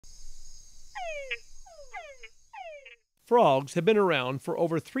Frogs have been around for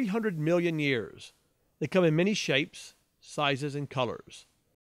over 300 million years. They come in many shapes, sizes, and colors.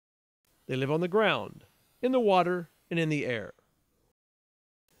 They live on the ground, in the water, and in the air.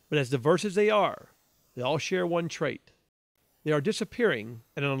 But as diverse as they are, they all share one trait. They are disappearing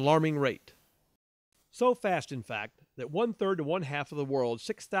at an alarming rate. So fast, in fact, that 1/3 to 1/2 of the world's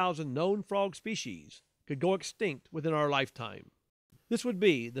 6,000 known frog species could go extinct within our lifetime. This would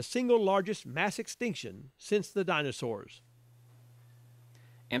be the single largest mass extinction since the dinosaurs.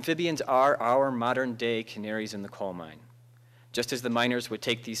 Amphibians are our modern-day canaries in the coal mine. Just as the miners would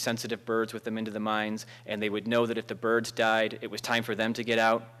take these sensitive birds with them into the mines, and they would know that if the birds died, it was time for them to get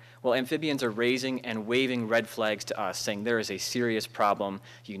out, well, amphibians are raising and waving red flags to us, saying there is a serious problem,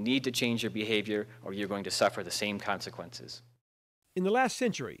 you need to change your behavior, or you're going to suffer the same consequences. In the last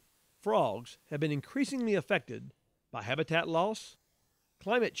century, frogs have been increasingly affected by habitat loss,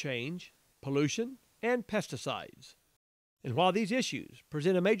 climate change, pollution, and pesticides. And while these issues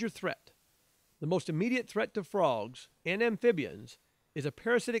present a major threat, the most immediate threat to frogs and amphibians is a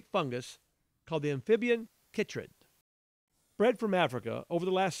parasitic fungus called the amphibian Chytrid. Bred from Africa over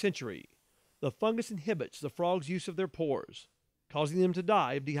the last century, the fungus inhibits the frogs' use of their pores, causing them to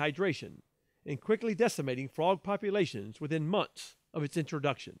die of dehydration and quickly decimating frog populations within months of its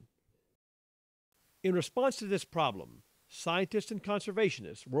introduction. In response to this problem, scientists and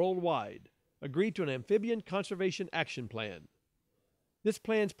conservationists worldwide agreed to an amphibian conservation action plan. This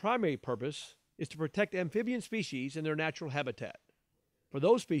plan's primary purpose is to protect amphibian species in their natural habitat. For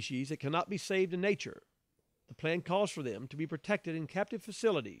those species that cannot be saved in nature, the plan calls for them to be protected in captive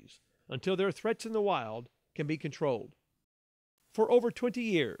facilities until their threats in the wild can be controlled. For over 20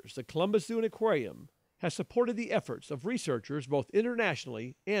 years, the Columbus Zoo and Aquarium has supported the efforts of researchers both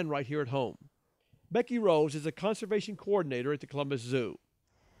internationally and right here at home. Becky Rose is a conservation coordinator at the Columbus Zoo.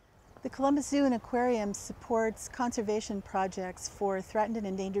 The Columbus Zoo and Aquarium supports conservation projects for threatened and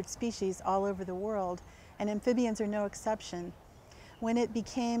endangered species all over the world, and amphibians are no exception. When it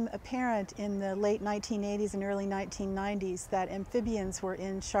became apparent in the late 1980s and early 1990s that amphibians were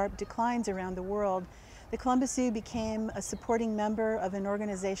in sharp declines around the world, the Columbus Zoo became a supporting member of an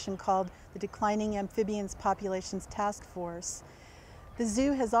organization called the Declining Amphibians Populations Task Force. The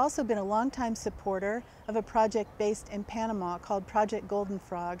zoo has also been a longtime supporter of a project based in Panama called Project Golden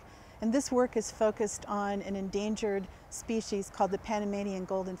Frog, and this work is focused on an endangered species called the Panamanian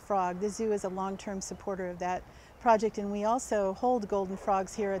golden frog. The zoo is a long-term supporter of that project, and we also hold golden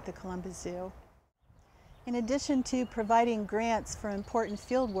frogs here at the Columbus Zoo. In addition to providing grants for important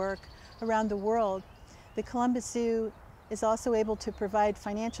field work around the world, the Columbus Zoo is also able to provide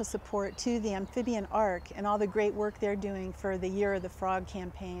financial support to the Amphibian Ark and all the great work they're doing for the Year of the Frog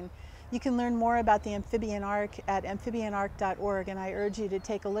campaign. You can learn more about the Amphibian Ark at amphibianark.org, and I urge you to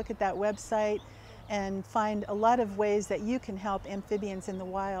take a look at that website and find a lot of ways that you can help amphibians in the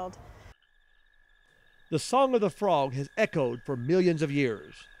wild. The song of the frog has echoed for millions of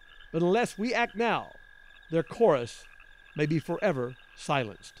years, but unless we act now, their chorus may be forever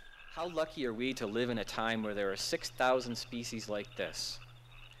silenced. How lucky are we to live in a time where there are 6,000 species like this?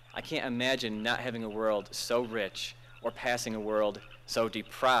 I can't imagine not having a world so rich or passing a world so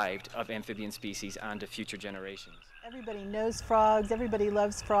deprived of amphibian species on to future generations. Everybody knows frogs, everybody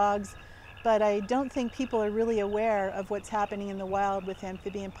loves frogs, but I don't think people are really aware of what's happening in the wild with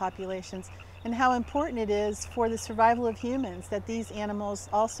amphibian populations and how important it is for the survival of humans that these animals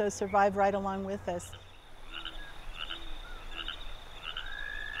also survive right along with us.